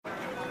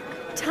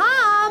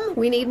Tom,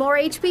 we need more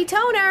HP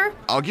toner.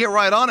 I'll get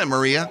right on it,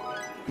 Maria.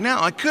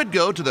 Now, I could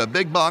go to the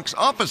big box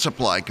office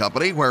supply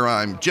company where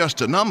I'm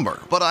just a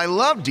number, but I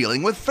love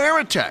dealing with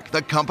Veritech,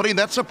 the company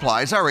that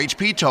supplies our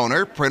HP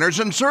toner, printers,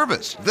 and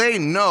service. They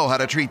know how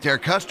to treat their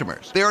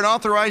customers. They're an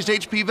authorized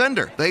HP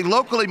vendor. They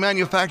locally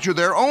manufacture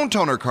their own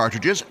toner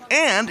cartridges,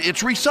 and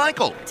it's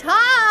recycled.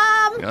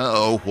 Tom!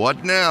 Uh-oh,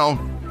 what now?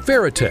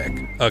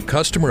 Veritech, a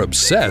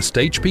customer-obsessed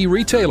HP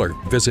retailer.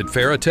 Visit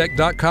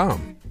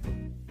Veritech.com.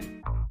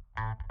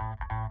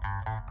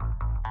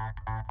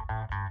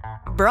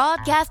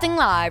 Broadcasting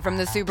live from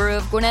the Subaru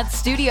of Gwinnett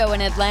studio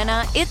in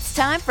Atlanta, it's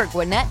time for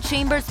Gwinnett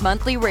Chamber's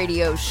monthly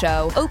radio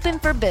show, Open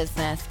for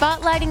Business,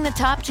 spotlighting the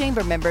top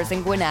chamber members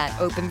in Gwinnett.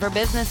 Open for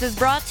Business is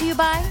brought to you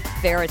by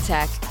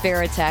Veritech.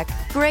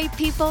 Veritech, great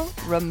people,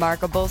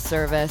 remarkable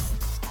service.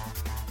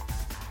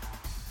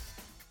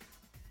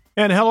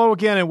 And hello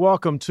again and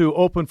welcome to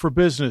Open for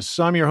Business.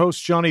 I'm your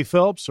host, Johnny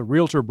Phelps, a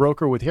realtor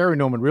broker with Harry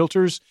Noman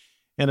Realtors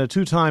and a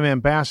two-time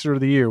Ambassador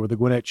of the Year with the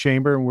Gwinnett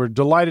Chamber, and we're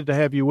delighted to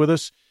have you with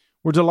us.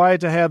 We're delighted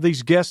to have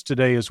these guests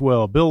today as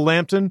well. Bill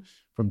Lampton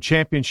from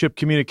Championship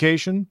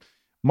Communication,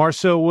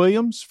 Marcel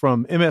Williams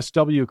from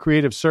MSW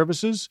Creative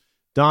Services,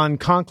 Don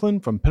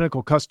Conklin from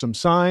Pinnacle Custom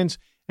Signs,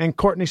 and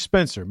Courtney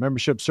Spencer,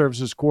 Membership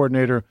Services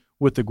Coordinator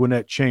with the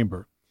Gwinnett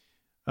Chamber.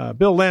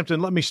 Bill Lampton,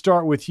 let me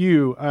start with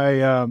you.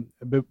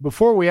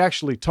 Before we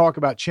actually talk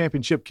about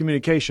Championship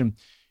Communication,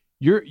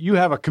 you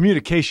have a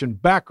communication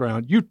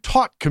background. You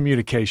taught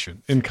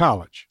communication in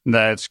college.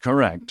 That's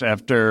correct.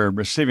 After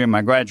receiving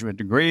my graduate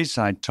degrees,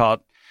 I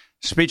taught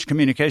speech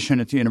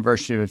communication at the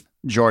University of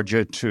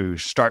Georgia to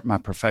start my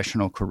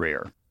professional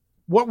career.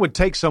 What would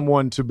take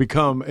someone to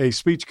become a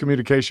speech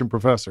communication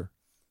professor?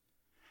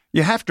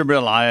 You have to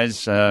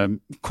realize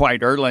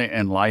quite early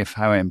in life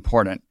how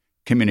important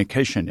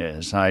communication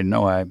is. I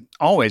know I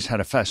always had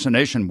a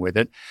fascination with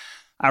it.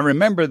 I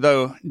remember,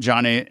 though,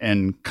 Johnny,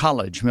 in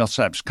college,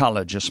 Millsaps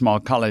College, a small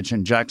college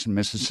in Jackson,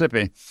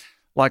 Mississippi,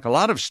 like a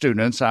lot of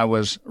students, I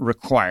was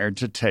required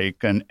to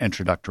take an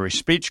introductory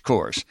speech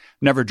course,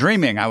 never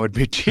dreaming I would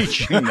be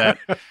teaching that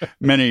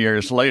many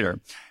years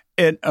later.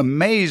 It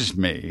amazed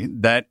me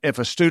that if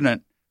a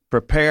student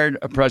prepared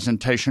a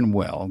presentation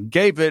well,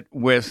 gave it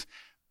with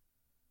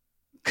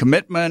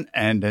commitment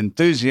and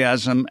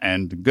enthusiasm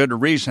and good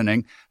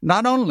reasoning,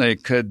 not only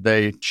could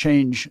they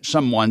change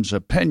someone's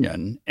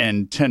opinion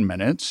in 10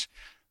 minutes,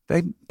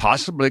 they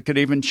possibly could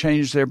even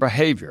change their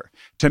behavior.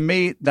 To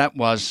me, that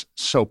was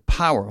so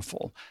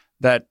powerful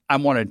that I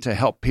wanted to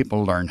help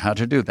people learn how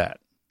to do that.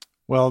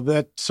 Well,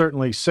 that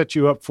certainly set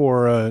you up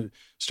for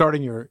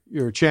starting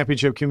your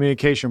championship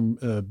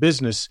communication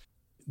business.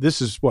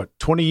 This is,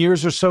 20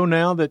 years or so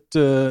now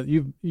that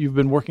you've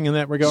been working in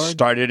that regard?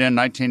 Started in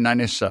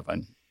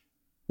 1997.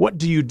 What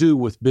do you do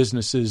with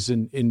businesses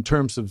in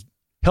terms of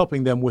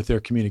helping them with their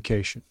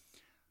communication?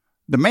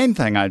 The main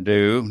thing I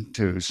do,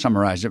 to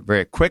summarize it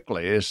very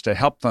quickly, is to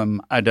help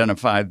them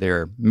identify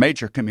their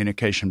major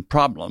communication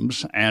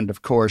problems and,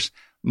 of course,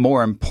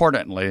 more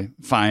importantly,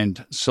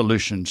 find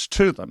solutions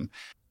to them.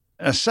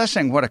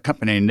 Assessing what a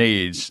company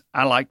needs,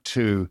 I like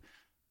to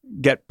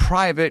get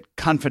private,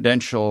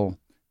 confidential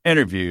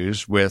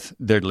interviews with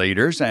their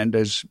leaders and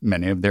as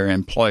many of their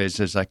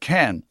employees as I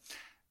can.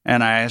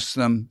 And I ask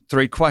them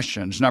 3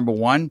 questions. Number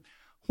 1,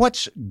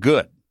 what's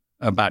good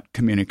about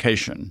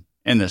communication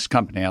in this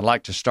company? I'd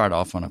like to start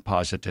off on a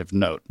positive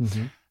note.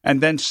 Mm-hmm.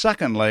 And then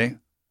secondly,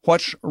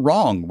 what's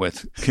wrong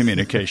with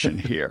communication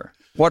here?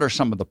 What are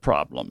some of the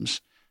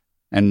problems?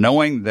 And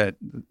knowing that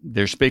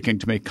they're speaking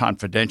to me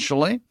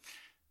confidentially,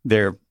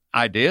 their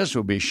ideas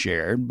will be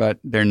shared, but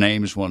their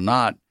names will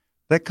not.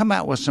 They come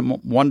out with some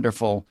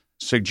wonderful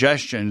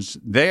suggestions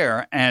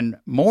there, and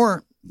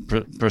more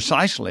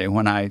precisely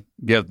when I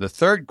give the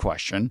 3rd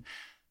question,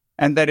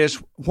 and that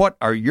is, what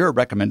are your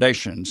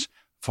recommendations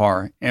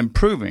for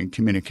improving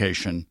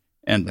communication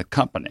in the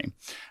company?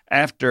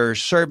 After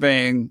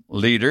surveying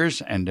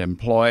leaders and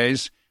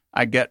employees,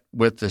 I get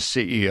with the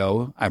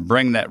CEO, I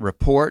bring that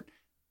report,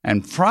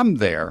 and from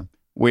there,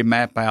 we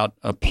map out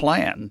a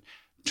plan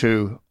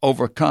to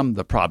overcome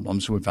the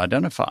problems we've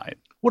identified.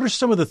 What are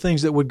some of the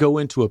things that would go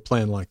into a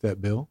plan like that,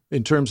 Bill,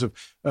 in terms of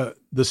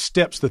the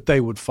steps that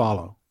they would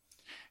follow?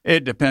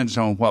 It depends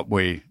on what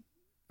we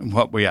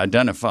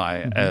identify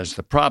as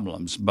the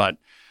problems. But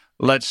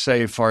let's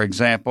say, for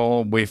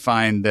example, we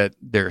find that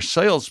their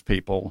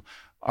salespeople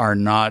are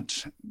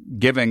not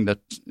giving the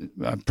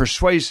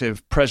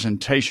persuasive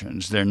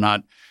presentations. They're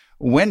not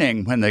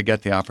winning when they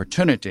get the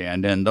opportunity.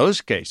 And in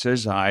those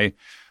cases, I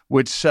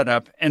would set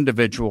up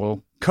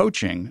individual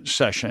coaching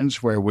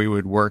sessions where we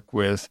would work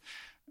with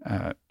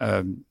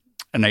an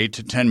 8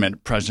 to 10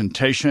 minute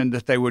presentation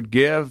that they would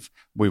give.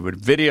 We would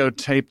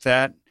videotape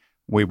that.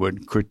 We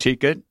would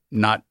critique it,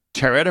 not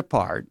tear it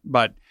apart,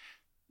 but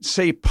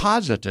see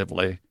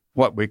positively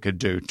what we could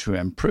do to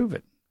improve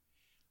it.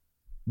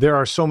 There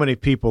are so many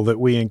people that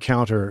we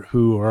encounter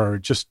who are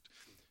just,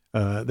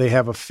 they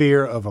have a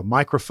fear of a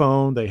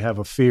microphone. They have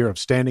a fear of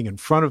standing in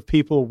front of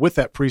people with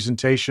that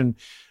presentation.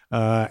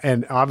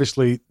 And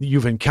obviously,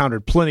 you've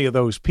encountered plenty of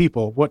those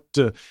people. What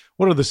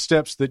are the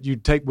steps that you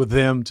take with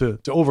them to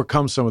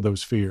overcome some of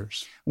those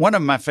fears? One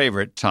of my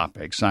favorite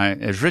topics,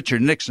 as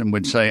Richard Nixon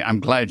would say, I'm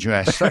glad you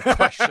asked that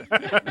question.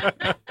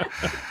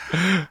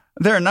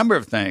 There are a number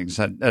of things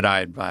that I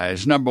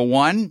advise. Number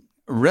one,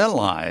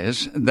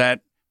 realize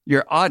that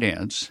your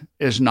audience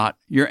is not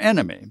your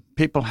enemy.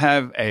 People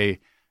have a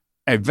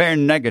very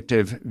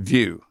negative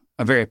view,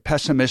 a very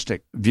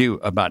pessimistic view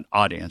about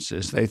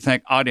audiences. They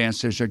think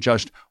audiences are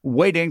just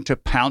waiting to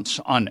pounce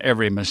on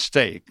every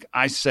mistake.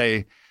 I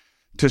say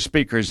to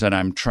speakers that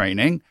I'm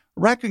training,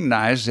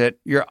 recognize that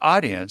your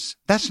audience,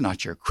 that's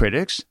not your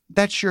critics,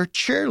 that's your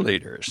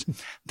cheerleaders.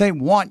 They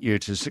want you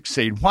to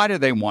succeed. Why do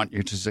they want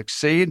you to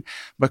succeed?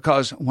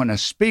 Because when a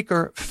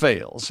speaker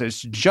fails,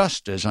 it's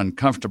just as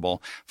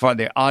uncomfortable for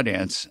the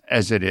audience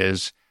as it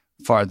is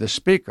for the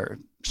speaker.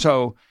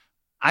 So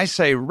I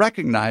say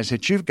recognize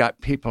that you've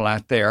got people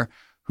out there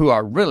who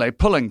are really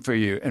pulling for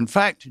you. In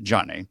fact,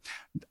 Johnny,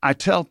 I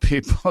tell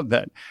people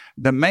that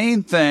the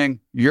main thing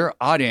your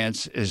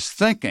audience is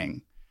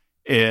thinking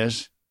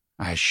is,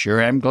 I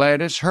sure am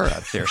glad it's her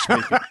up there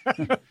speaking.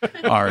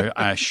 Or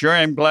I sure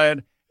am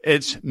glad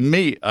it's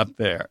me up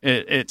there.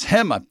 It's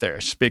him up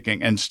there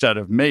speaking instead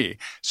of me.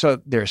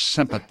 So they're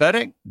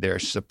sympathetic, they're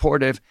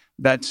supportive.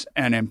 That's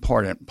an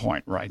important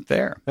point right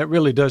there. That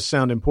really does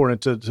sound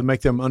important to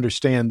make them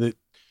understand that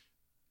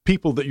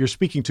people that you're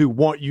speaking to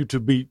want you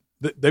to be,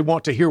 they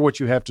want to hear what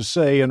you have to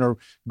say and are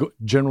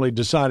generally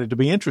decided to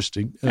be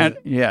interesting. And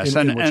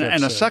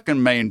a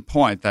second main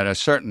point that I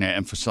certainly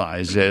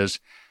emphasize is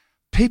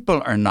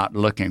people are not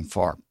looking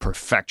for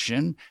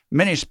perfection.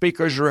 Many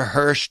speakers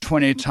rehearse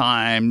 20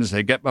 times.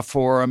 They get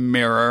before a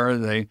mirror.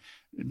 They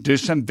do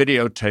some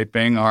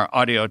videotaping or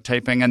audio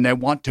taping, and they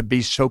want to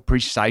be so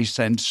precise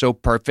and so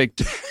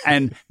perfect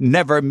and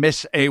never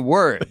miss a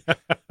word.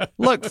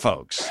 Look,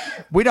 folks,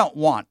 we don't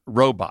want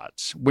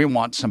robots. We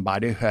want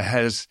somebody who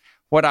has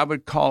what I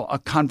would call a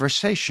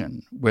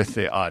conversation with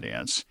the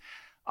audience.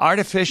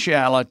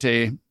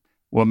 Artificiality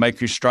will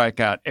make you strike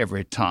out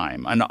every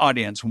time. An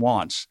audience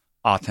wants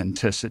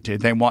authenticity.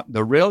 They want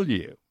the real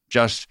you,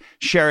 just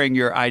sharing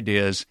your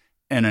ideas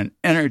in an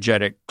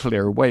energetic,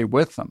 clear way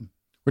with them.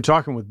 We're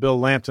talking with Bill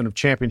Lampton of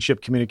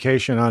Championship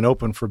Communication on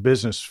Open for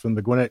Business from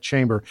the Gwinnett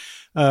Chamber.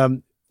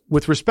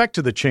 With respect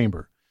to the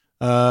Chamber,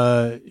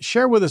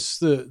 share with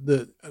us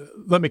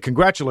let me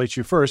congratulate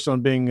you first on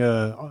being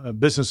a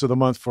Business of the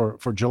Month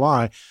for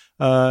July.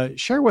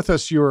 Share with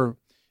us your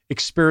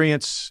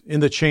experience in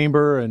the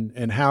Chamber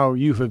and how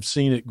you have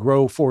seen it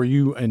grow for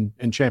you and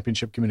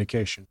Championship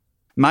Communication.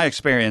 My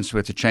experience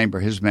with the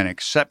Chamber has been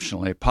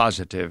exceptionally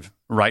positive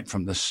right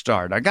from the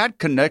start. I got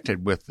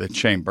connected with the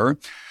Chamber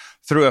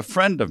through a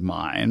friend of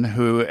mine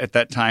who at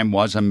that time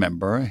was a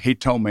member. He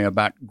told me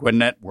about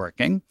Gwinnett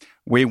working.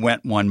 We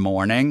went one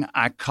morning.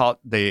 I caught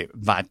the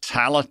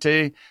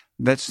vitality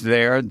that's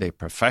there, the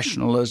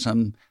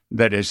professionalism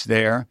that is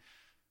there,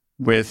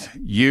 with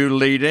you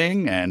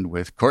leading and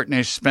with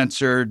Courtney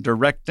Spencer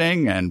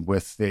directing and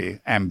with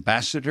the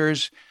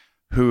ambassadors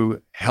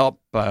who help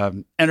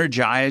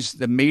energize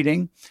the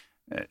meeting.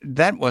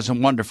 That was a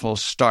wonderful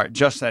start,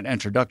 just that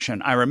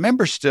introduction. I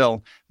remember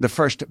still the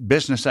first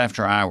Business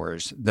After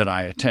Hours that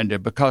I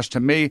attended because to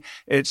me,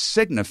 it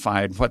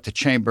signified what the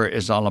Chamber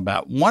is all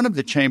about. One of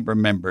the Chamber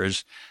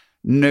members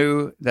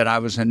knew that I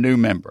was a new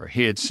member.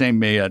 He had seen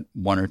me at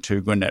one or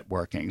two Gwinnett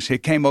workings. He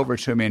came over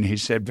to me and he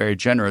said very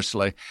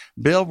generously,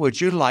 "Bill, would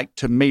you like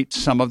to meet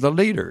some of the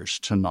leaders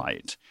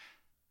tonight?"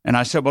 And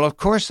I said, "Well, of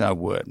course I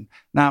would."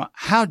 Now,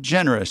 how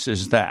generous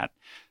is that?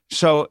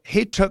 So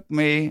he took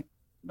me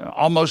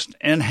almost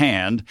in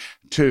hand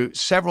to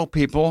several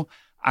people.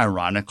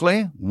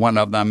 Ironically, one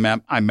of them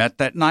I met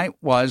that night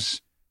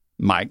was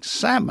Mike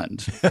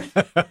Salmond.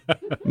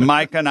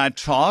 Mike and I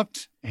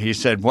talked. He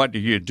said, "What do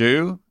you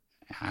do?"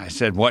 I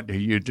said, "What do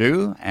you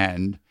do?"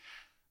 And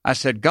I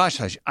said, "Gosh,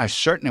 I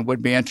certainly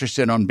would be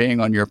interested in being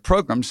on your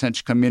program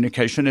since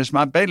communication is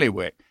my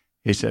bailiwick."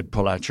 He said,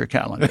 "Pull out your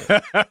calendar."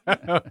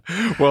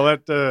 Well,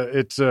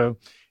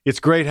 it's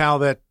great how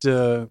that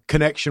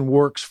connection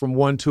works from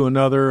one to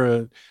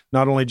another,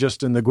 not only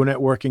just in the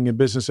Gwinnett working in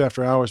Business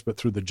After Hours, but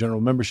through the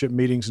general membership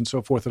meetings and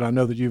so forth that I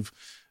know that you've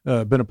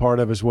been a part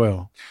of as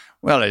well.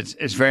 Well,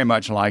 it's very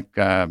much like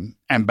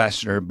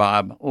Ambassador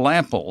Bob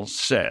Lampel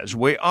says.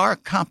 We are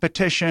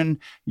competition,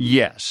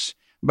 yes,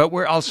 but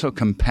we're also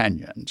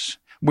companions.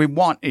 We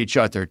want each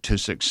other to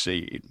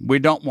succeed. We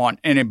don't want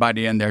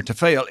anybody in there to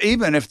fail,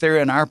 even if they're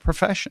in our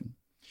profession.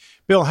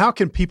 Bill, how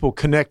can people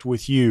connect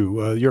with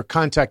you, your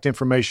contact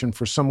information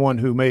for someone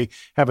who may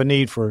have a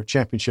need for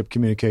Championship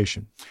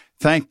Communication?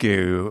 Thank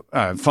you.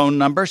 Phone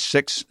number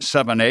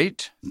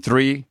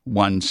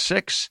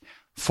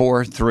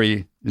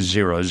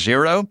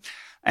 678-316-4300.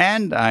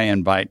 And I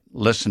invite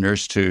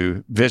listeners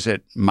to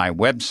visit my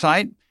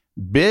website,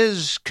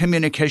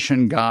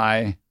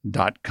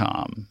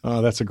 bizcommunicationguy.com.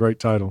 Oh, that's a great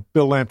title.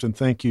 Bill Lampton,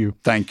 thank you.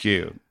 Thank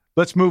you.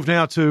 Let's move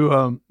now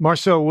to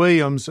Marcel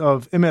Williams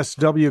of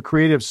MSW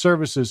Creative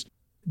Services.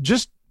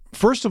 Just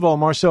first of all,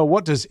 Marcel,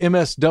 what does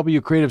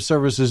MSW Creative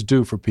Services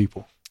do for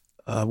people?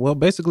 Well,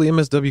 basically,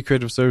 MSW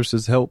Creative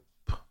Services help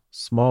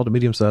small to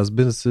medium-sized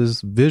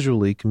businesses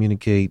visually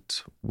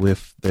communicate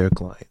with their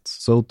clients.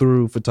 So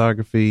through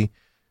photography,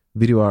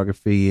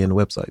 videography, and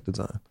website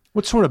design.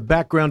 What sort of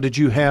background did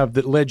you have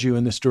that led you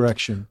in this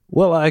direction?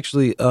 Well, I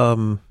actually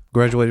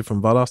graduated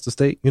from Valdosta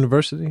State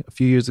University a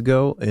few years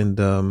ago,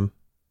 and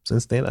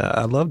since then,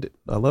 I loved it.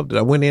 I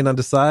went in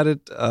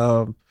undecided.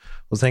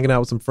 Was hanging out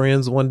with some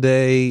friends one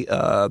day.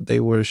 They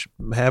were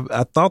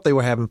I thought they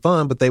were having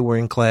fun, but they were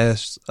in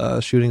class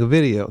shooting a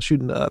video.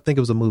 I think it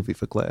was a movie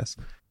for class.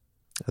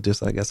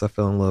 I guess I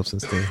fell in love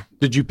since then.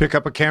 Did you pick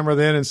up a camera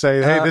then and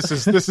say, "Hey,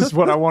 this is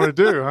what I want to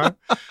do"? Huh?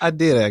 I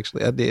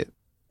did.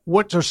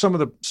 What are some of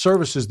the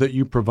services that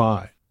you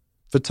provide?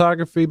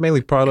 Photography,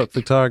 mainly product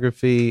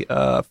photography.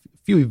 A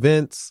few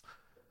events.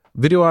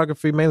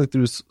 Videography, mainly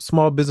through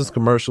small business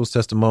commercials,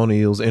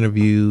 testimonials,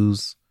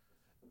 interviews,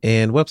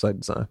 and website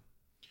design.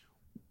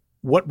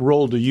 What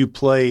role do you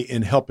play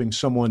in helping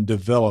someone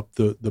develop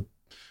the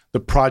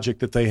project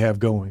that they have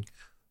going?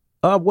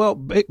 Well,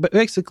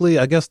 basically,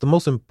 I guess the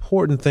most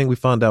important thing we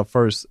find out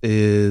first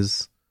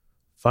is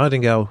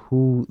finding out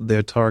who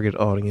their target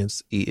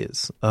audience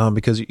is,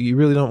 because you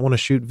really don't want to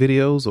shoot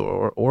videos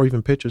or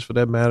even pictures for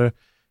that matter,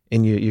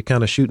 and you're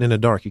kind of shooting in the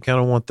dark. You kind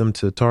of want them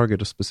to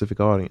target a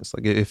specific audience.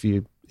 Like if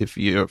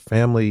you're a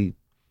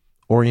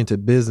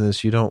family-oriented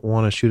business, you don't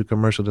want to shoot a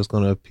commercial that's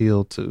going to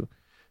appeal to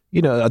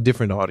a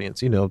different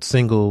audience,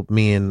 single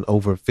men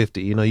over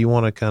 50. You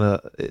want to kind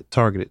of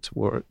target it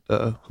toward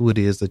who it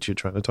is that you're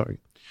trying to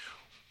target.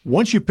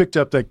 Once you picked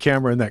up that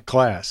camera in that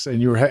class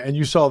and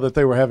you saw that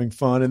they were having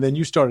fun, and then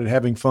you started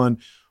having fun,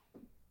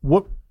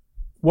 what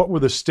were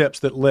the steps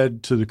that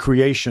led to the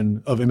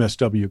creation of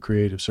MSW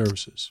Creative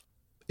Services?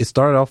 It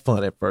started off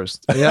fun at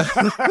first. Yeah,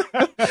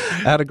 I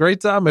had a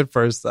great time at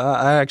first.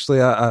 I actually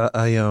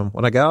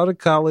when I got out of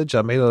college,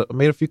 I made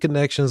a few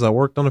connections. I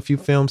worked on a few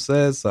film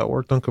sets. I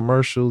worked on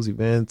commercials,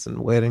 events, and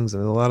weddings,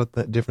 and a lot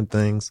of different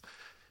things.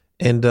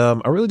 And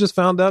I really just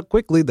found out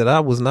quickly that I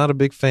was not a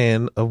big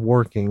fan of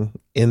working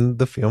in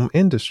the film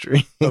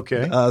industry.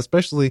 Okay,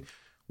 especially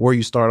where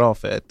you start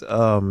off at,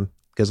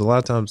 because a lot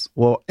of times,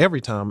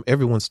 every time,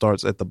 everyone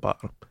starts at the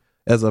bottom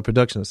as a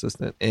production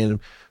assistant.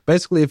 And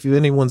basically, if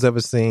anyone's ever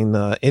seen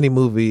any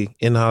movie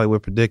in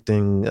Hollywood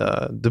depicting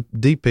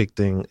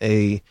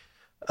a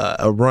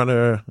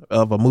runner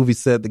of a movie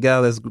set, the guy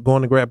that's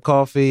going to grab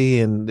coffee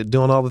and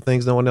doing all the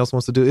things no one else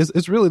wants to do,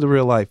 it's really the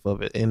real life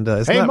of it. And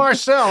hey,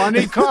 Marcel, I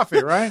need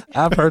coffee, right?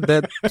 I've heard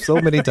that so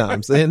many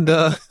times, and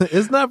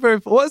it's not very.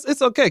 Well,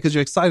 it's okay because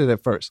you're excited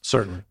at first,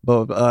 certainly,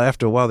 but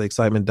after a while, the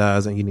excitement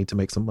dies, and you need to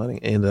make some money.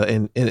 And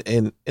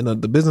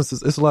the business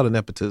it's a lot of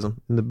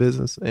nepotism in the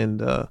business, and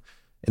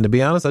to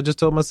be honest, I just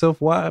told myself,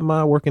 why am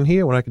I working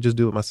here when I could just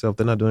do it myself?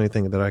 They're not doing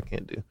anything that I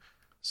can't do.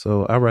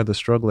 So I'd rather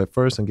struggle at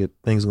first and get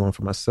things going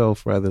for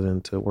myself rather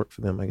than to work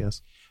for them, I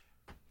guess.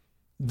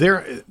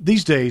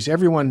 These days,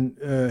 everyone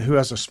who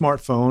has a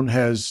smartphone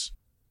has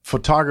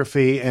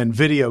photography and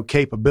video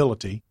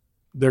capability.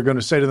 They're going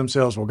to say to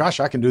themselves, well, gosh,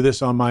 I can do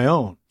this on my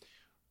own.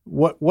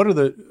 What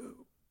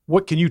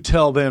can you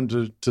tell them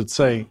to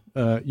say,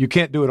 you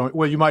can't do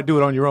it you might do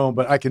it on your own,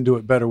 but I can do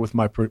it better with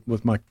my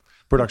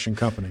production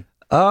company?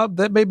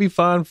 That may be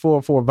fine for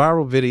a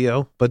viral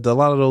video, but a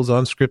lot of those are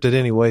unscripted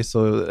anyway,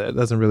 so it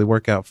doesn't really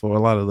work out for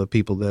a lot of the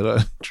people that are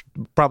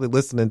probably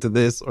listening to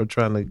this or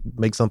trying to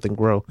make something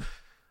grow.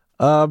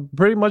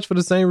 Pretty much for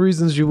the same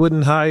reasons you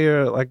wouldn't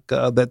hire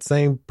that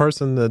same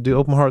person to do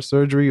open heart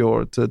surgery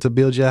or to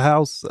build your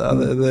house.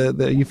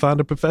 You find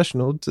a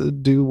professional to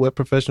do what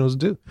professionals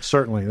do.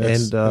 Certainly,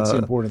 that's the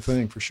important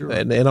thing for sure.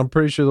 And I'm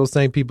pretty sure those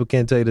same people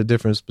can't tell you the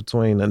difference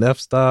between an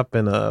f-stop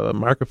and a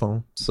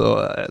microphone.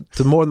 So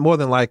to more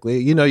than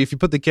likely, if you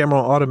put the camera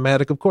on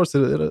automatic, of course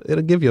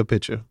it'll give you a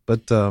picture.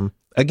 But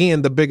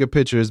again, the bigger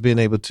picture is being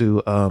able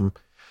to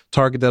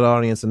target that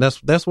audience, and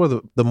that's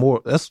where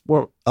that's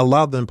where a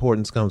lot of the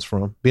importance comes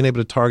from, being able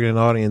to target an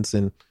audience.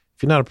 And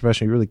if you're not a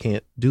professional, you really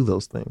can't do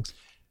those things.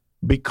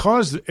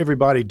 Because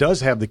everybody does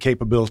have the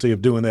capability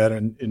of doing that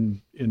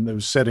in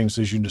those settings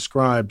as you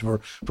described for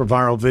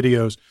viral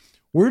videos,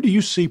 where do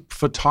you see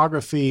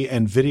photography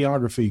and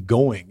videography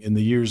going in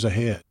the years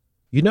ahead?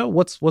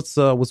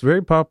 What's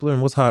very popular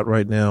and what's hot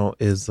right now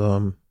is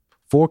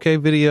 4K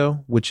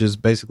video, which is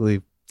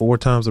basically 4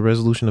 times the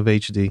resolution of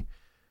HD.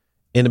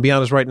 And to be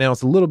honest, right now,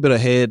 it's a little bit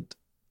ahead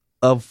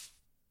of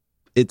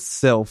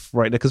itself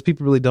right now because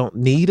people really don't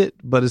need it.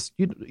 But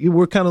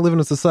we're kind of living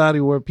in a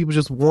society where people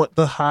just want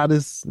the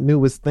hottest,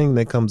 newest thing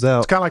that comes out.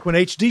 It's kind of like when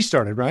HD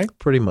started, right?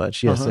 Pretty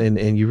much, yes.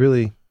 And you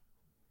really...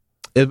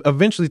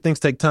 Eventually, things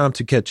take time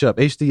to catch up.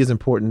 HD is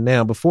important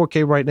now, but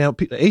 4K right now,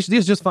 HD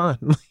is just fine.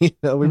 We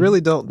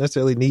really don't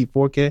necessarily need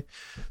 4K.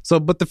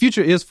 But the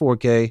future is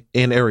 4K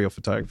and aerial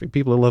photography.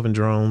 People are loving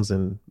drones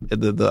and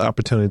the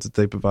opportunities that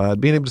they provide.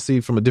 Being able to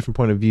see from a different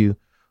point of view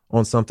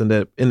on something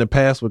that in the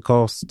past would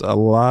cost a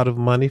lot of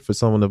money for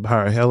someone to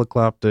hire a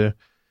helicopter.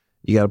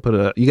 You got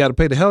to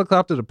pay the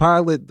helicopter, the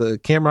pilot, the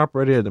camera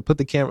operator to put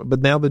the camera.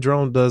 But now the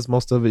drone does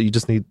most of it. You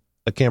just need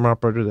a camera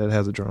operator that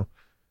has a drone.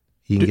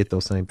 he can get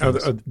those same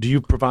things. Do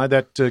you provide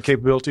that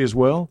capability as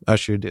well? I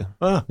sure do.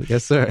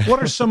 Yes, sir.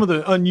 What are some of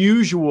the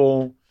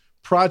unusual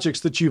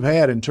projects that you've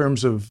had in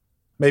terms of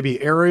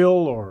maybe aerial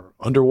or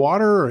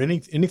underwater or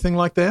anything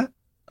like that?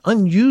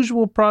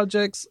 Unusual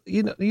projects,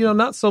 you know,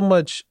 not so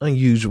much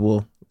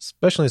unusual,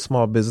 especially in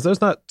small business.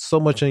 There's not so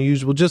much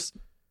unusual, just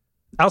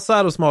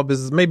outside of small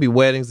business, maybe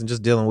weddings and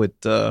just dealing with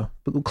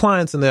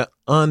clients and their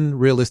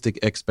unrealistic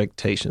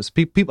expectations.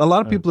 A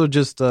lot of people are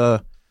just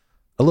a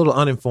little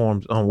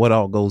uninformed on what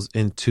all goes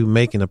into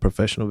making a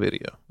professional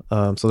video.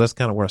 So that's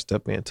kind of where I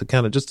step in to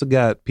kind of just to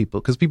guide people,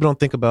 because people don't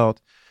think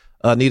about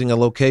needing a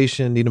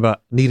location,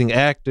 needing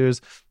actors.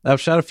 I've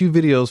shot a few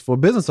videos for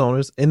business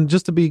owners, and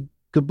just to be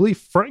completely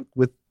frank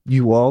with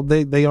you all,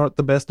 they aren't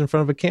the best in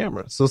front of a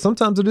camera. So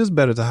sometimes it is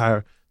better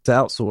to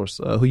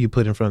outsource who you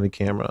put in front of the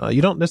camera.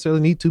 You don't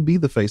necessarily need to be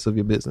the face of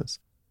your business.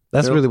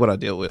 That's really what I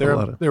deal with. There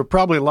are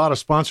probably a lot of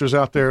sponsors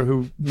out there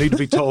who need to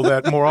be told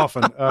that more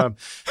often.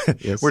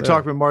 Yes, we're sir.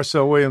 talking with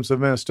Marcel Williams of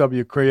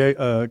MSW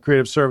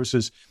Creative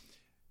Services.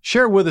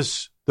 Share with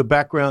us the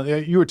background.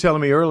 You were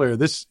telling me earlier,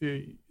 this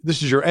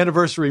is your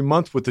anniversary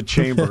month with the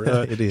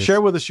Chamber. It is. Share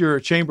with us your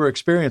Chamber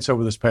experience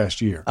over this past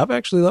year. I've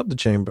actually loved the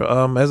Chamber.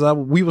 As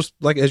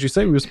you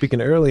say, we were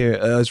speaking earlier,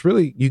 it's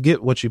really, you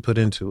get what you put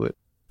into it.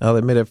 I'll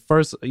admit at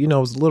first, you know,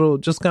 it was a little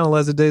just kind of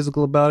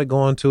lackadaisical about it,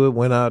 going to it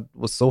when I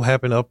was so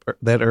happy up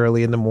that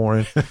early in the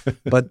morning.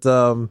 But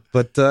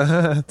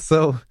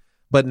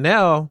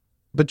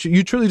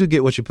you truly do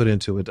get what you put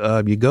into it.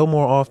 You go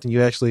more often,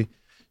 you actually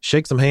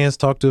shake some hands,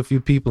 talk to a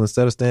few people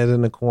instead of standing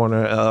in the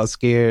corner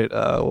scared.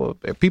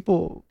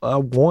 People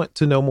want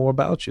to know more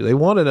about you. They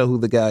want to know who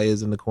the guy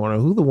is in the corner,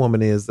 who the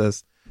woman is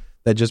that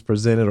just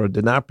presented or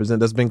did not present,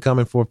 that's been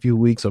coming for a few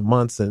weeks or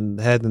months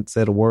and hadn't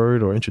said a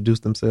word or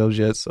introduced themselves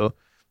yet. So,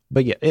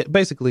 but yeah,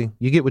 basically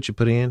you get what you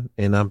put in,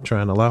 and I'm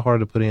trying a lot harder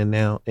to put in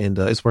now, and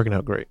it's working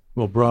out great.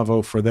 Well,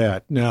 bravo for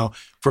that. Now,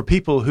 for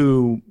people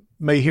who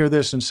may hear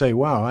this and say,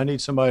 wow, I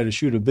need somebody to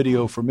shoot a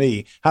video for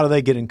me, how do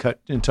they get in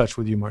touch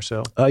with you,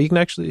 Marcel? You can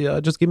actually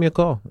just give me a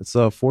call. It's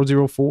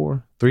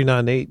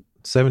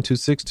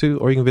 404-398-7262,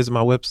 or you can visit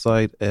my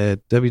website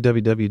at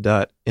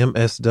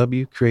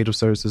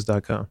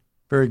www.mswcreativeservices.com.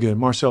 Very good.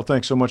 Marcel,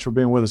 thanks so much for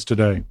being with us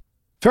today.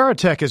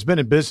 Ferritech has been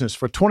in business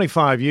for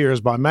 25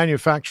 years by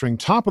manufacturing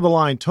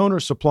top-of-the-line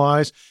toner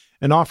supplies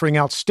and offering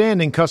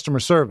outstanding customer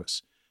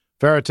service.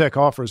 Ferritech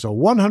offers a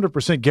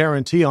 100%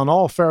 guarantee on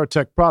all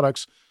Ferritech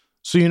products,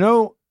 so you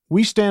know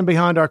we stand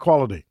behind our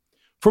quality.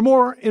 For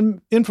more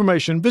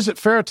information, visit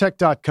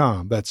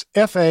Ferritech.com. That's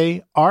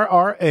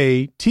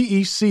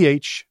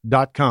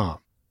FARRATECH.com.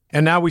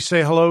 And now we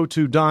say hello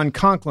to Don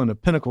Conklin of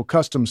Pinnacle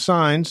Custom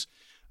Signs.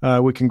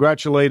 We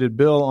congratulated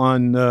Bill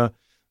on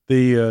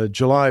the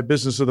July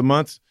Business of the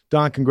Month.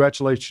 Don,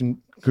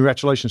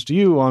 congratulations to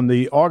you on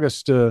the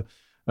August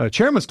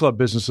Chairman's Club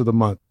Business of the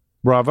Month.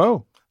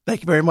 Bravo.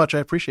 Thank you very much. I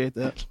appreciate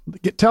that.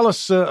 Tell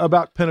us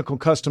about Pinnacle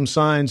Custom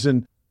Signs,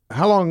 and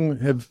how long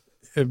have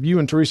you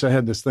and Teresa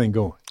had this thing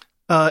going?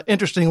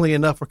 Interestingly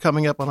enough, we're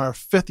coming up on our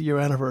 5th year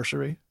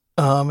anniversary.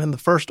 And the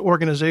first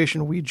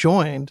organization we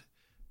joined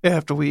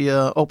after we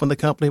opened the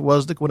company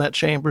was the Gwinnett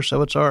Chamber.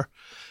 So it's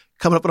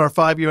coming up on our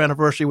 5-year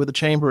anniversary with the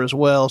Chamber as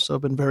well. So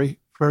it's been very,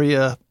 very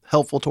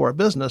helpful to our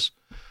business.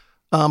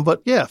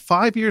 But yeah,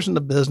 5 years in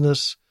the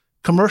business,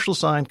 commercial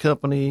sign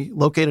company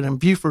located in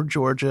Beaufort,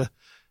 Georgia.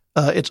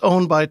 It's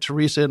owned by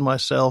Teresa and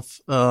myself.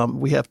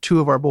 We have 2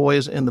 of our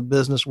boys in the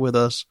business with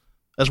us,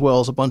 as well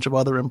as a bunch of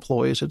other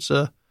employees. It's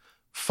a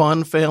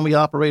fun,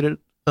 family-operated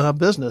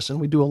business,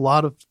 and we do a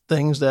lot of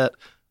things that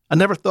I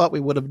never thought we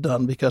would have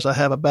done, because I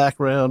have a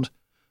background,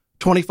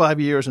 25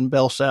 years in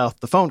Bell South,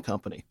 the phone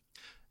company.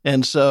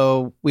 And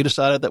so we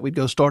decided that we'd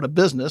go start a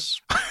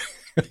business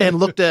and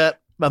looked at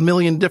a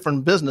million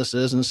different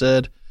businesses and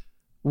said,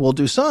 we'll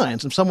do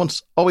signs. And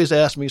someone's always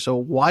asked me, so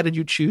why did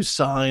you choose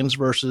signs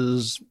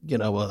versus,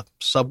 a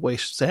Subway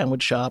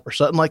sandwich shop or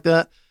something like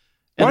that?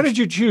 And why did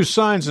you choose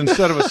signs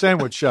instead of a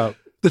sandwich shop?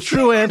 The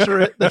true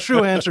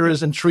answer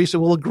is, and Teresa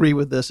will agree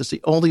with this, it's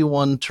the only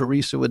one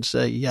Teresa would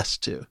say yes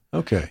to.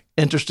 Okay.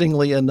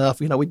 Interestingly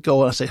enough, we'd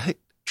go and say, hey,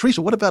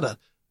 Teresa, what about a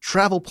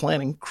travel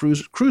planning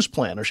cruise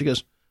planner? She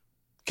goes,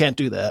 can't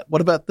do that.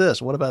 What about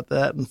this? What about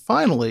that? And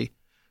finally,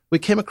 we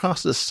came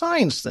across this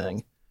signs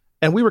thing,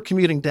 and we were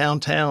commuting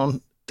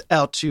downtown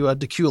out to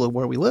Decula,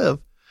 where we live,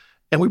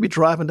 and we'd be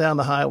driving down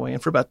the highway,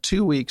 and for about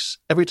 2 weeks,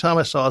 every time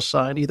I saw a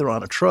sign, either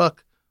on a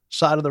truck,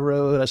 side of the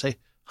road, I say,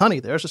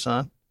 honey, there's a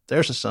sign,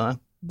 there's a sign,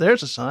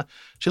 there's a sign.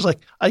 She's like,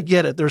 I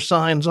get it. There's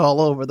signs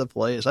all over the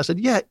place. I said,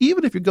 yeah,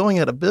 even if you're going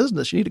out of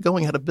business, you need a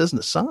going out of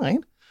business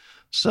sign.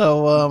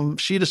 So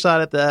she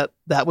decided that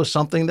was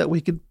something that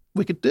we could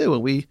do,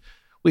 and we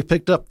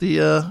picked up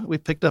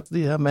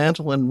the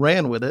mantle and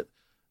ran with it.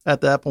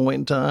 At that point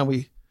in time,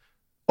 we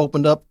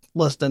opened up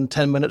less than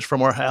 10 minutes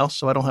from our house,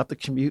 so I don't have to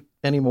commute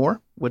anymore,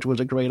 which was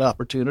a great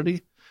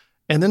opportunity.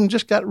 And then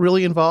just got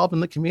really involved in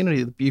the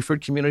community, the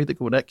Beaufort community, the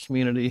Gwinnett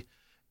community,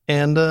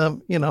 and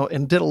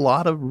and did a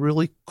lot of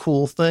really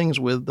cool things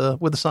with the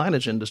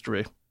signage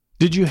industry.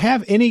 Did you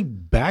have any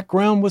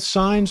background with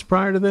signs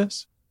prior to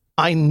this?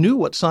 I knew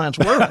what signs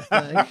were, I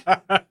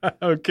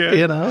think. Okay.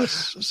 You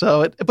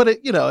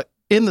know,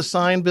 in the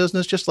sign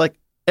business, just like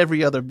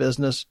every other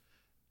business,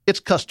 it's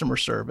customer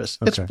service.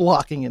 Okay. It's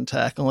blocking and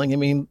tackling. I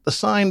mean, the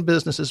sign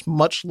business is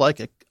much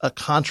like a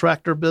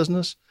contractor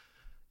business.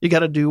 You got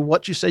to do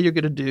what you say you're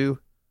going to do,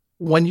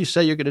 when you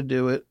say you're going to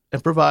do it,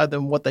 and provide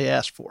them what they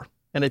ask for.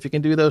 And if you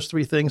can do those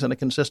three things on a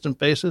consistent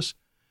basis,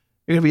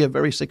 you're going to be a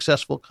very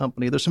successful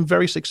company. There's some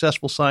very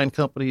successful sign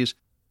companies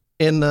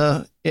in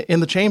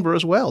the chamber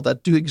as well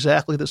that do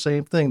exactly the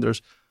same thing.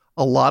 There's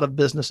a lot of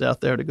business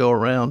out there to go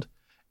around,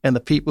 and the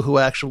people who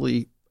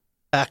actually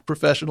act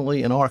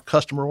professionally and are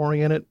customer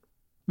oriented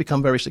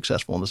become very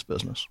successful in this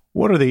business.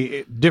 What are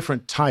the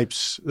different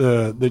types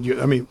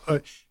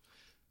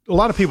a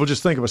lot of people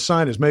just think of a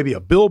sign as maybe a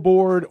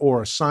billboard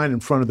or a sign in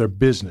front of their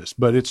business,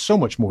 but it's so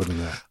much more than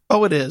that.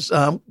 Oh, it is.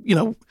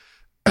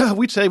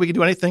 We'd say we could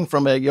do anything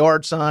from a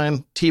yard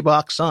sign, tee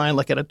box sign,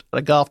 like at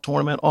a golf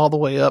tournament, all the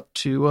way up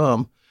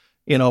to,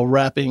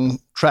 wrapping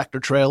tractor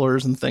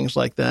trailers and things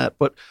like that.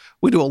 But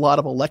we do a lot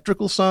of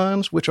electrical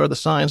signs, which are the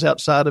signs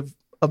outside of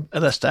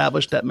an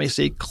established that may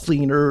say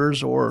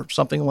cleaners or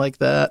something like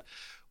that.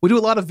 We do a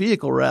lot of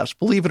vehicle wraps.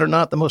 Believe it or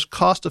not, the most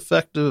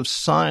cost-effective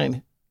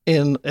sign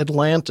in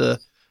Atlanta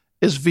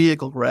is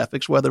vehicle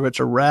graphics, whether it's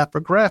a wrap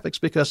or graphics,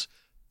 because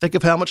think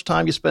of how much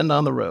time you spend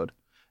on the road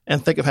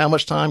and think of how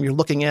much time you're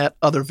looking at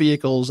other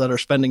vehicles that are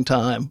spending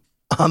time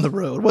on the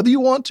road, whether you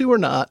want to or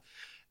not.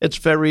 It's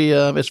very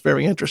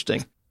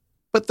interesting.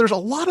 But there's a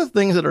lot of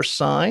things that are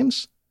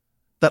signs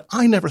that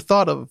I never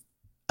thought of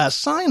as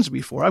signs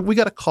before. We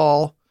got a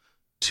call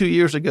 2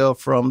 years ago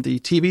from the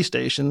TV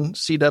station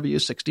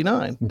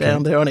CW69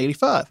 down there on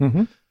 85.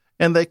 Mm-hmm.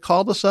 And they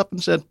called us up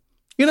and said,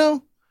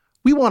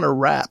 we want to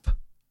wrap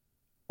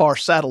our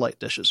satellite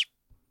dishes.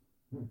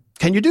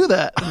 Can you do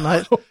that?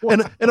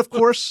 And and of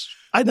course,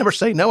 I'd never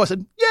say no. I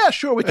said, yeah,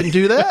 sure, we can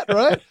do that,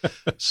 right?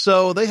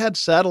 So they had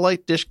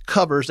satellite dish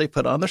covers they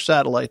put on their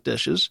satellite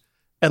dishes,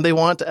 and they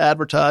wanted to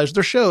advertise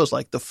their shows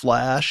like The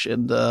Flash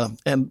and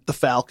The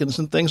Falcons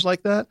and things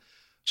like that.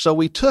 So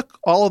we took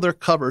all of their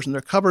covers, and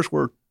their covers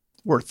were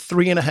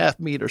 3.5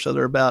 meters, so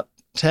they're about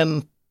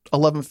 10,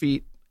 11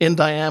 feet in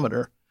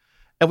diameter.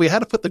 And we had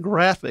to put the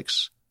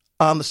graphics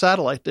on the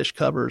satellite dish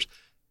covers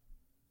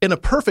in a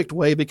perfect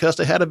way because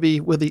they had to be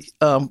with the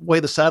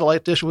way the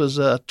satellite dish was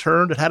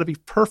turned. It had to be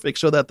perfect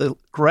so that the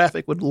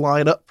graphic would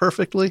line up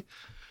perfectly.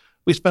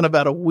 We spent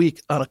about a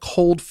week on a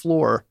cold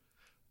floor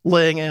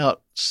laying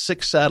out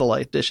 6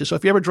 satellite dishes. So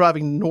if you're ever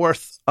driving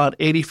north on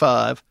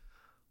 85,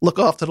 look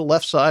off to the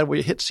left side where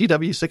you hit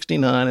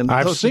CW69, and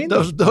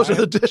those are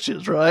the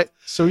dishes, right?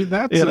 So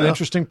that's an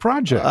interesting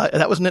project.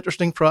 That was an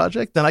interesting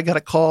project. Then I got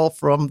a call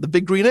from the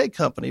Big Green Egg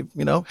Company,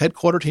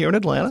 headquartered here in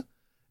Atlanta.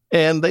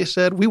 And they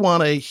said, we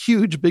want a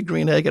huge Big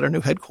Green Egg at our new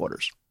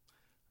headquarters.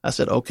 I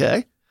said,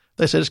 okay.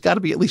 They said, it's got to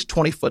be at least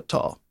 20 foot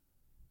tall.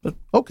 But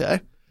okay.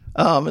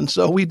 And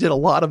so we did a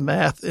lot of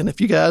math. And if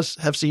you guys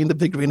have seen the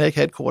Big Green Egg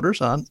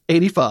headquarters on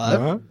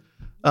 85,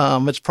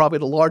 it's probably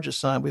the largest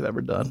sign we've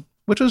ever done,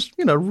 which was,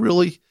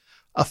 really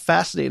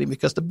fascinating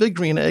because the Big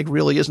Green Egg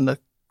really isn't a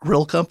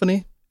grill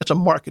company. It's a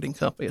marketing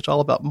company. It's all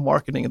about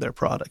marketing their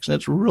products. And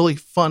it's really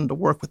fun to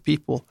work with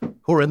people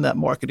who are in that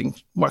marketing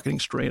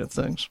strain of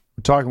things.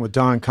 We're talking with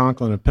Don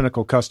Conklin of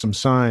Pinnacle Custom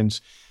Signs.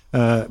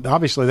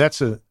 Obviously,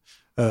 that's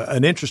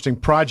an interesting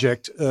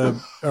project.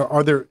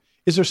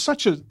 Is there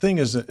such a thing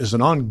as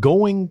an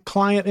ongoing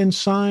client in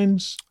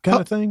signs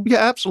kind of thing? Yeah,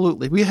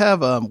 absolutely. We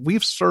have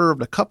we've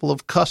served a couple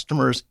of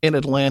customers in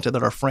Atlanta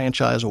that are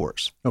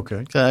franchisors.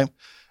 Okay.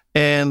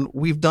 And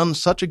we've done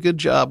such a good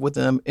job with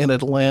them in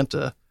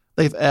Atlanta.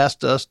 They've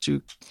asked us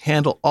to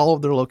handle all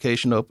of their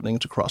location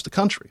openings across the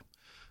country.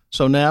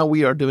 So now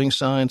we are doing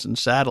signs in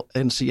Seattle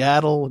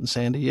and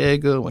San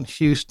Diego and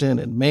Houston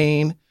and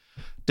Maine.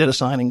 Did a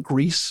sign in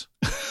Greece.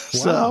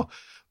 Wow.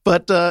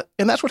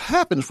 And that's what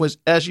happens was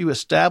as you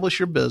establish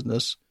your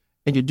business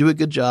and you do a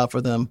good job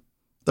for them,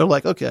 they're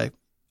like, okay,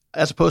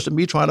 as opposed to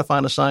me trying to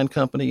find a sign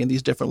company in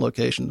these different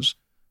locations,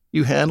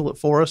 you handle it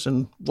for us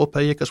and we'll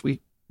pay you because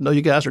we know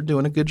you guys are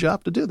doing a good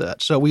job to do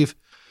that. So we've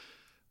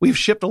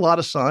shipped a lot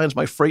of signs.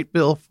 My freight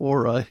bill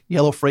for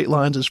Yellow Freight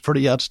Lines is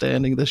pretty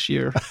outstanding this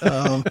year.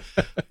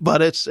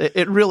 But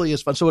it really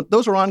is fun. So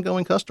those are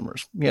ongoing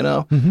customers,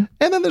 Mm-hmm.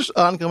 And then there's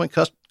ongoing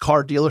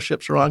car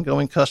dealerships are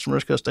ongoing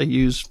customers because they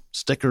use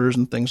stickers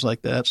and things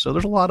like that. So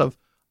there's a lot of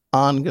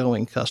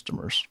ongoing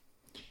customers.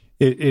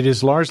 It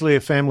is largely a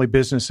family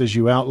business, as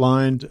you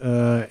outlined,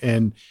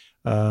 and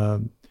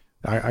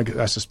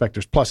I suspect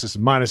there's pluses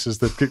and minuses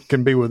that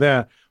can be with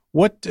that.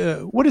 What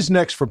is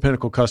next for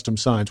Pinnacle Custom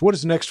Signs? What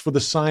is next for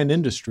the sign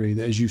industry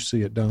as you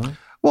see it, Don?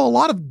 Well,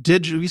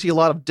 we see a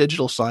lot of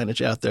digital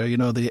signage out there,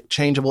 the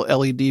changeable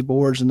LED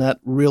boards, and that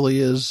really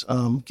is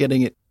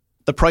getting it.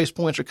 The price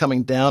points are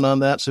coming down on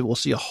that, so we'll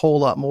see a whole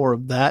lot more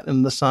of that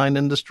in the sign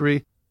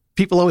industry.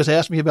 People always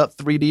ask me about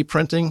 3D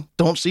printing.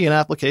 Don't see an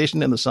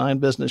application in the sign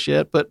business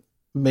yet, but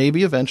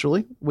maybe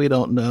eventually. We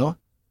don't know.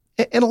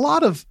 And a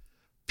lot of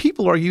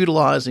people are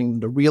utilizing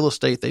the real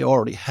estate they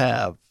already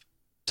have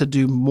to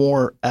do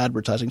more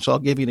advertising. So I'll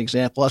give you an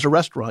example. As a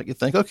restaurant, you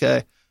think,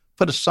 okay,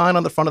 put a sign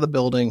on the front of the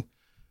building,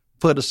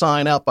 put a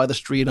sign out by the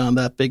street on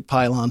that big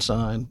pylon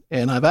sign,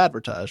 and I've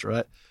advertised,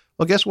 right?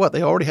 Well, guess what?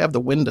 They already have the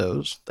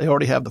windows. They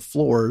already have the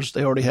floors.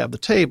 They already have the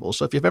tables.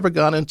 So if you've ever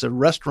gone into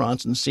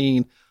restaurants and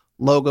seen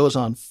logos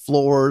on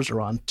floors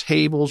or on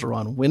tables or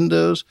on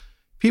windows,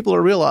 people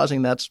are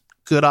realizing that's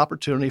good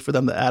opportunity for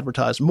them to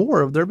advertise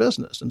more of their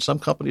business. And some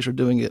companies are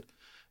doing it,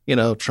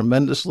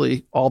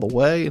 tremendously all the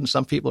way, and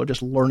some people are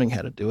just learning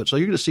how to do it. So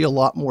you're going to see a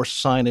lot more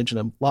signage and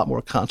a lot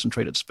more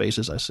concentrated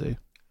spaces, I see.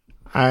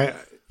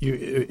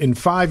 In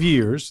 5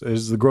 years,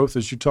 as the growth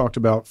as you talked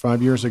about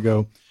 5 years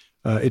ago,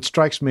 it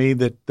strikes me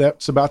that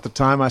that's about the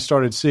time I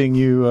started seeing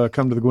you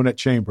come to the Gwinnett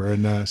Chamber,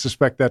 and I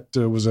suspect that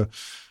was an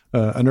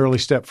early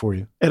step for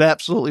you. It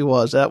absolutely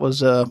was. That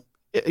was,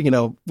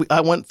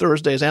 I went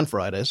Thursdays and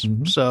Fridays,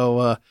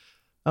 so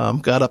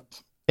got up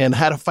and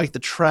had to fight the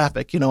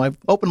traffic. I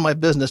opened my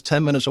business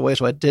 10 minutes away,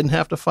 so I didn't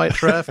have to fight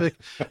traffic.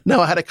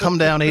 No, I had to come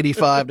down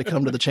 85 to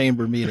come to the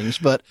chamber meetings,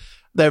 but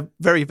they're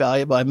very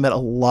valuable. I met a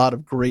lot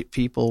of great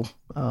people.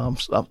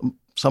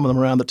 Some of them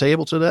around the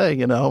table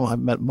today. I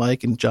met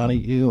Mike and Johnny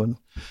Yu and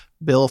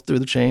Bill through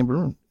the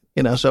chamber.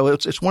 So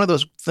it's one of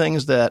those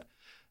things that,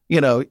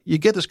 you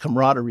get this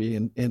camaraderie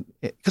and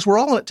because we're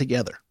all in it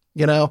together.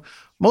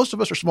 Most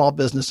of us are small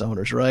business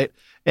owners, right?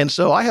 And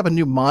so I have a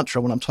new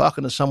mantra when I'm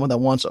talking to someone that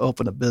wants to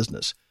open a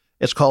business.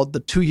 It's called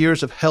the 2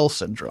 years of hell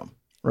syndrome,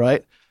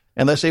 right?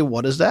 And they say,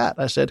 what is that?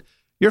 I said,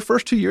 your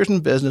first 2 years in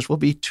business will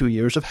be 2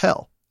 years of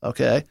hell,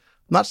 okay? I'm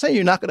not saying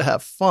you're not going to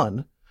have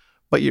fun,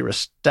 but you're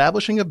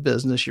establishing a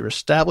business, you're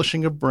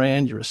establishing a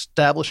brand, you're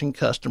establishing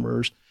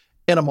customers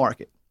in a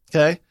market,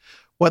 okay?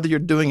 Whether you're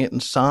doing it in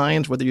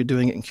signs, whether you're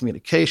doing it in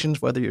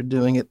communications, whether you're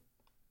doing it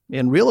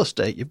in real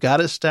estate, you've got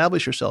to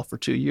establish yourself for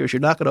 2 years. You're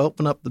not going to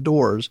open up the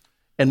doors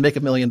and make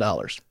 $1 million.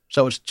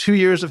 So it's 2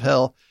 years of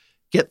hell.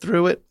 Get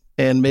through it,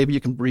 and maybe you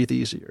can breathe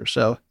easier.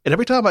 So, and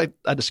every time I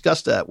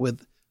discuss that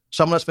with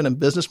someone that's been in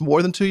business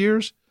more than 2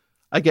 years,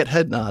 I get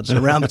head nods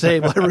around the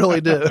table. I really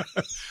do.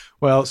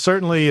 Well,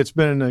 certainly it's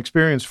been an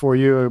experience for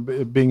you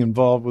being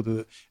involved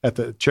at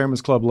the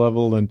Chairman's Club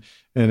level, and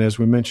as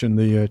we mentioned,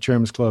 the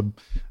Chairman's Club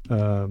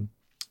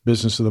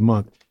Business of the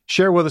Month.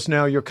 Share with us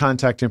now your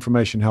contact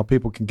information, how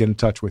people can get in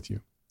touch with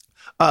you.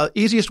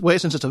 Easiest way,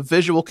 since it's a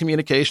visual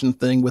communication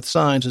thing with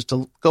signs, is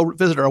to go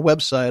visit our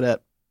website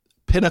at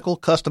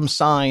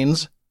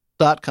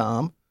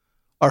pinnaclecustomsigns.com.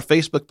 Our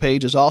Facebook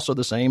page is also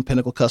the same,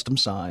 Pinnacle Custom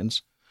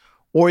Signs.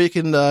 Or you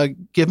can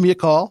give me a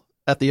call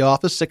at the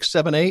office,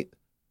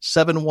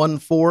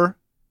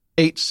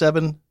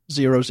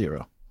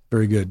 678-714-8700.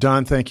 Very good.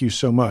 Don, thank you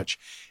so much.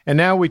 And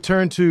now we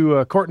turn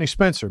to Courtney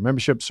Spencer,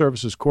 Membership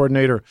Services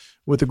Coordinator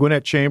with the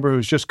Gwinnett Chamber,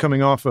 who's just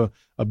coming off a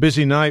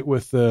busy night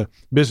with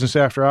Business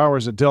After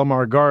Hours at Del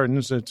Mar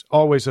Gardens. It's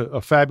always a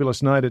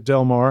fabulous night at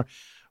Del Mar,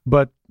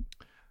 but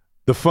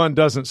the fun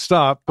doesn't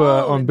stop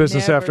on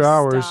Business After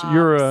Hours.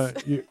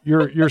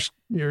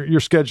 Your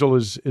schedule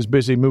is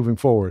busy moving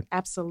forward.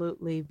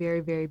 Absolutely. Very,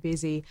 very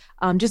busy.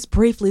 Just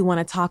briefly want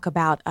to talk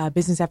about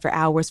Business After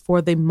Hours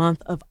for the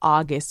month of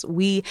August.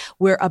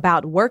 We're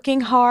about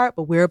working hard,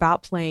 but we're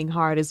about playing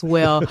hard as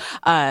well.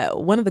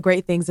 One of the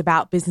great things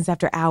about Business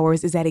After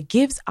Hours is that it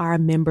gives our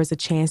members a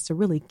chance to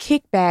really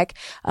kick back,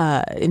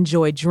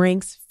 enjoy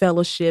drinks,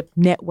 fellowship,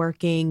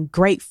 networking,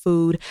 great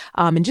food,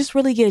 and just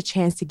really get a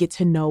chance to get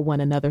to know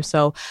one another.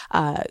 So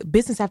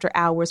Business After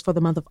Hours for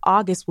the month of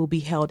August will be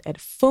held at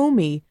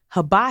Fumi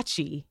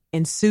Hibachi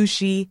and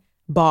Sushi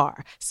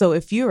Bar. So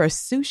if you're a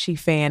sushi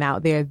fan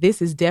out there,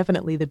 this is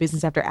definitely the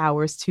Business After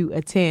Hours to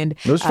attend.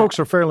 Those folks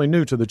are fairly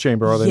new to the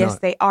chamber, are they not? Yes,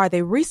 they are.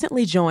 They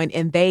recently joined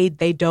and they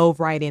dove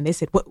right in. They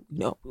said,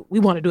 we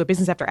want to do a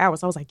Business After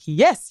Hours. I was like,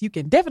 yes, you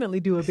can definitely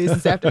do a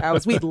Business After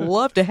Hours. We'd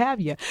love to have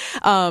you.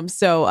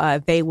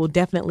 So they will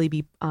definitely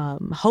be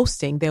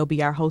hosting. They'll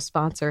be our host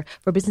sponsor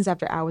for Business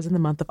After Hours in the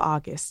month of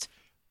August.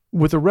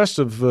 With the rest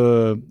of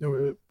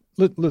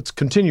let's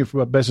continue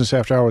for Business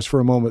After Hours for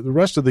a moment. The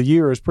rest of the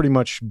year is pretty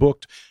much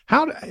booked.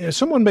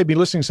 Someone may be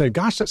listening and say,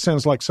 gosh, that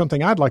sounds like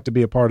something I'd like to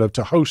be a part of,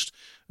 to host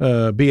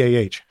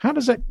BAH. How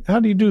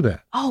do you do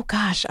that? Oh,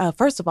 gosh.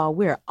 First of all,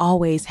 we're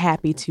always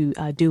happy to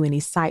do any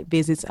site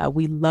visits.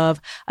 We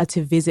love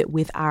to visit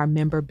with our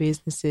member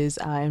businesses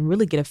and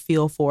really get a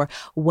feel for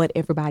what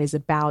everybody's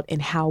about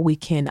and how we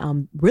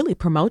can really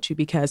promote you,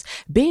 because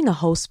being a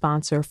host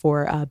sponsor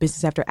for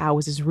Business After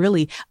Hours is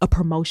really a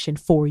promotion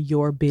for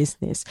your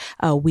business.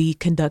 We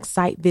conduct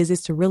site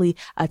visits to really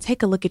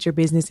take a look at your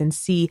business and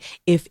see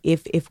if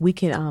we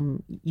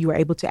can, you are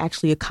able to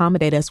actually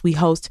accommodate us. We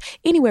host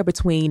anywhere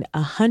between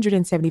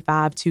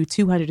 175 to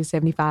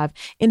 275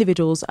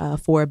 individuals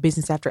for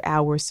Business After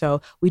Hours.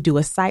 So we do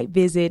a site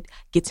visit,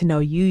 get to know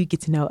you get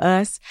to know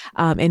us,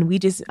 and we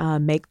just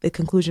make the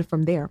conclusion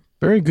from there.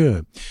 Very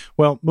good.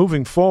 Well,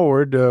 moving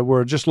forward,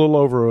 we're just a little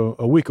over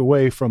a week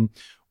away from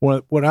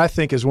what I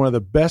think is one of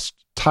the best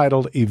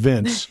titled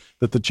events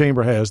that the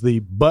Chamber has, the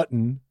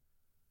Button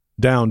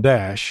down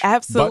dash.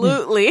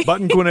 Absolutely.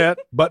 Button Gwinnett,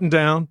 button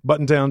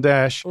down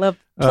dash. Love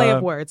play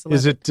of words.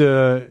 Is it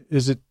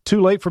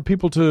too late for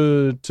people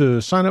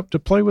to sign up to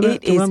play with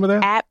it? It is remember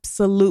that?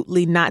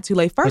 absolutely not too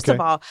late. First of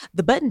all,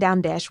 the Button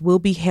Down Dash will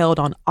be held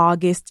on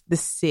August the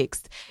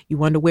 6th. You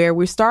wonder where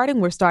we're starting?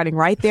 We're starting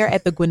right there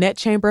at the Gwinnett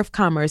Chamber of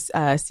Commerce,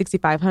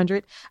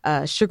 6500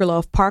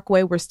 Sugarloaf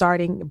Parkway. We're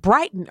starting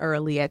bright and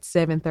early at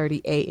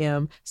 7:30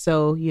 a.m.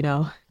 So,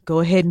 go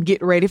ahead and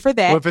get ready for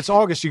that. Well, if it's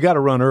August, you got to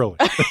run early.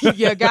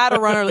 You got to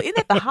run early. Isn't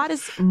that the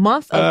hottest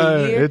month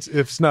of the year?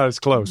 It's not as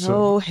close.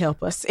 Oh,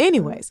 help us.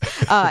 Anyways,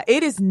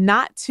 it is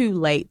not too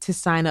late to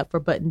sign up for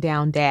Button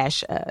Down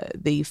Dash,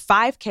 the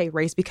 5K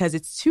race, because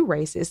it's two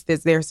races.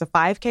 There's a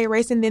 5K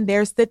race, and then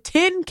there's the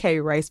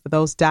 10K race for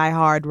those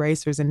diehard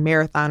racers and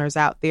marathoners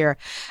out there.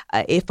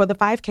 For the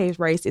 5K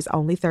race, it's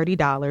only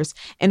 $30,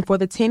 and for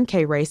the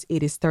 10K race,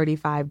 it is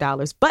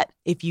 $35. But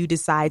if you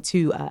decide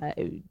to,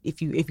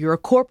 if you're a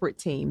corporate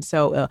team,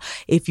 so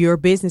if your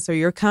business or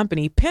your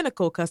company,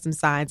 Pinnacle Custom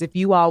Signs, if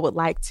you all would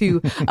like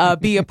to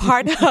be a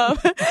part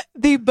of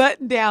the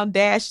Button Down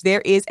Dash,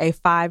 there is a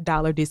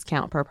 $5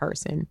 discount per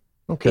person.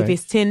 Okay. If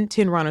it's 10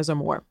 runners or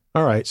more.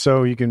 All right.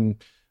 So you can,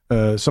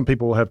 some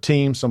people will have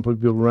teams, some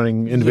people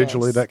running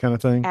individually, Yes. that kind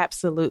of thing?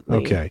 Absolutely.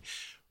 Okay.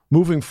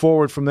 Moving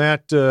forward from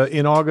that,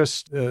 in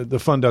August, the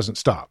fun doesn't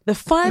stop. The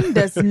fun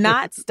does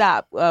not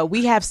stop.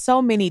 We have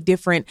so many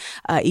different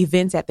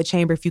events at the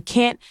Chamber. If you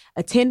can't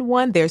attend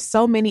one, there's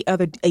so many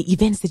other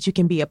events that you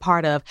can be a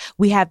part of.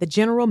 We have the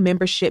general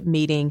membership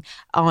meeting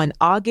on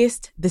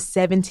August the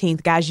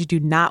 17th. Guys, you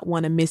do not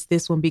want to miss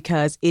this one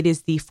because it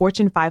is the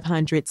Fortune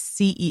 500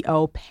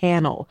 CEO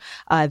panel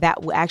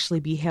that will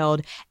actually be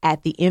held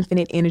at the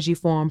Infinite Energy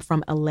Forum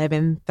from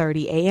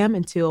 11:30 a.m.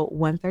 until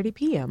 1:30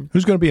 p.m.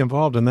 Who's going to be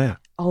involved in that?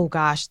 Oh,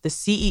 gosh, the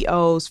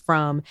CEOs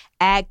from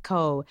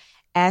AGCO,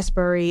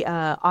 Asbury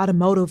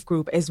Automotive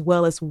Group, as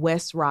well as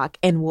WestRock,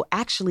 and we'll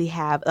actually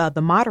have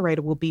the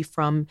moderator will be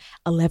from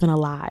 11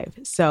 Alive.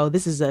 So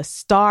this is a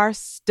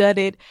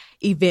star-studded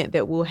event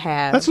that we'll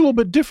have. That's a little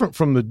bit different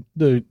from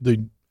the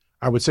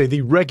I would say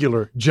the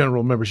regular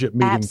general membership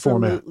meeting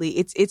format.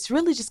 Absolutely. It's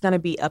really just going to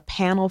be a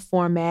panel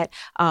format,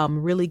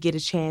 really get a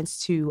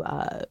chance to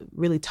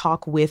really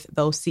talk with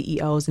those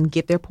CEOs and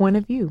get their point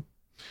of view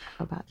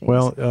about things.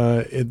 Well,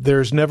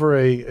 there's never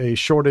a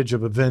shortage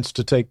of events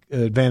to take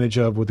advantage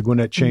of with the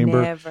Gwinnett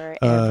Chamber. Never,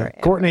 ever.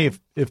 Courtney,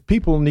 if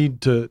people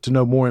need to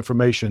know more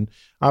information,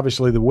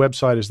 obviously the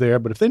website is there,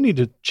 but if they need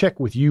to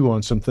check with you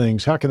on some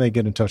things, how can they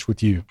get in touch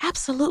with you?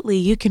 Absolutely.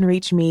 You can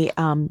reach me.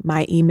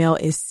 My email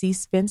is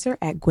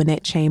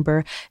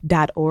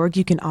cspencer@gwinnettchamber.org.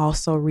 You can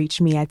also reach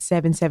me at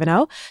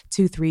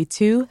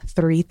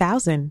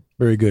 770-232-3000.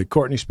 Very good.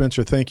 Courtney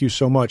Spencer, thank you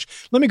so much.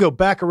 Let me go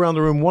back around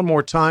the room one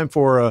more time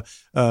for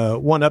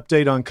one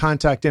update on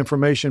contact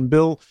information.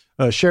 Bill,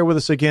 share with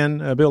us again,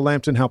 Bill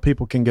Lampton, how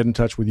people can get in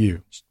touch with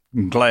you.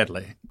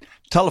 Gladly.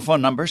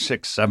 Telephone number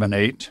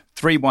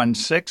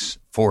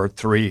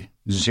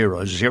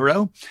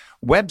 678-316-4300.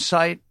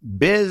 Website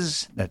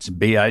biz, that's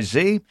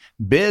B-I-Z,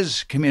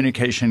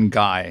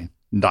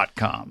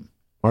 bizcommunicationguy.com.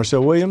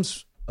 Marcel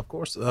Williams? Of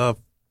course.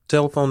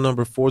 Telephone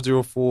number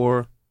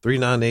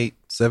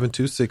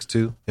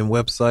 404-398-7262 and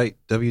website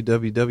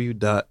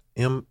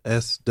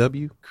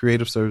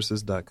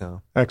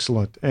www.mswcreativeservices.com.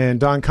 Excellent. And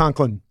Don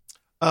Conklin?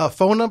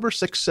 Phone number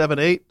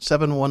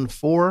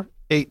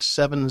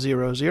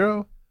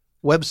 678-714-8700.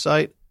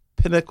 Website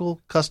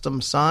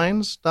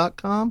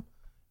pinnaclecustomsigns.com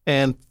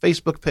and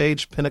Facebook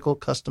page Pinnacle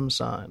Custom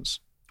Signs.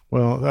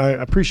 Well, I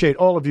appreciate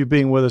all of you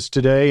being with us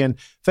today, and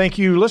thank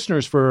you,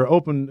 listeners, for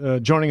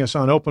joining us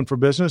on Open for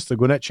Business, the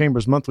Gwinnett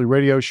Chamber's monthly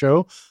radio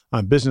show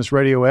on Business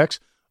Radio X.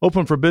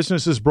 Open for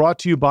Business is brought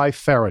to you by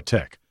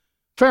Faratech.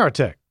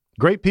 Faratech,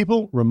 great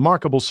people,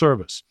 remarkable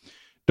service.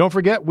 Don't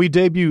forget, we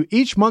debut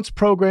each month's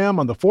program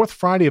on the fourth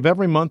Friday of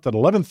every month at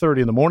 11:30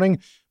 in the morning,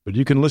 but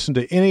you can listen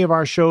to any of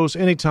our shows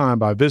anytime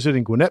by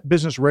visiting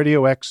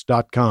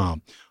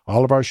GwinnettBusinessRadioX.com.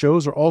 All of our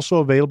shows are also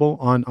available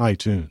on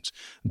iTunes.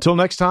 Until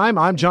next time,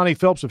 I'm Johnny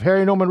Phelps of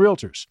Harry Noman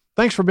Realtors.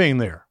 Thanks for being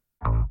there.